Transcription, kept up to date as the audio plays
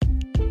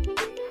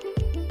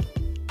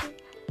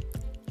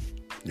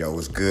Yo,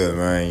 what's good,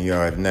 man? You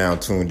are now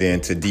tuned in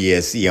to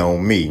DSC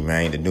on Me,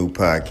 man. The new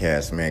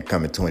podcast, man,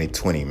 coming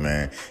 2020,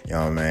 man. You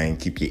know what I mean?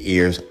 Keep your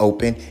ears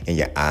open and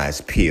your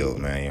eyes peeled,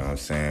 man. You know what I'm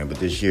saying? But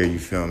this year, you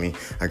feel me?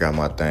 I got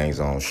my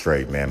things on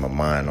straight, man. My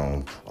mind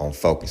on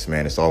focus,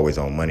 man. It's always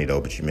on money, though.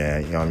 But you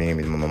know what I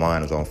mean? My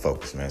mind is on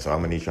focus, man. So I'm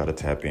going to need y'all to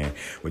tap in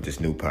with this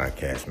new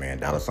podcast,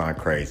 man. $sign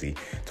Crazy,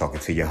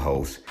 talking to your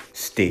host,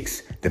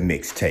 Sticks, the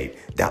mixtape.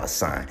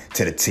 $sign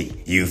to the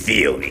T. You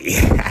feel me?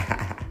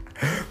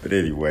 But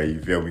anyway, you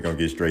feel me? We're going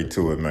to get straight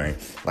to it, man.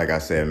 Like I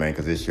said, man,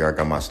 because this year I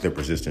got my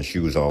slip-resistant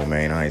shoes on,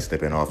 man. I ain't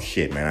slipping off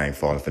shit, man. I ain't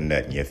falling for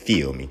nothing. You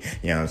feel me?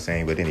 You know what I'm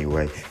saying? But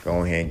anyway,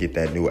 go ahead and get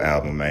that new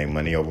album, man.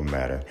 Money Over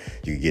Matter.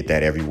 You can get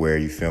that everywhere,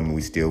 you feel me?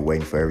 We still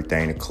waiting for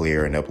everything to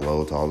clear and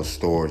upload to all the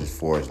stores as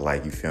far as,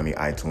 like, you feel me,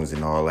 iTunes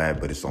and all that.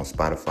 But it's on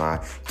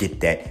Spotify. Get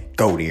that.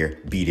 Go there.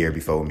 Be there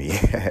before me.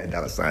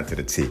 $sign to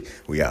the T.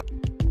 We out.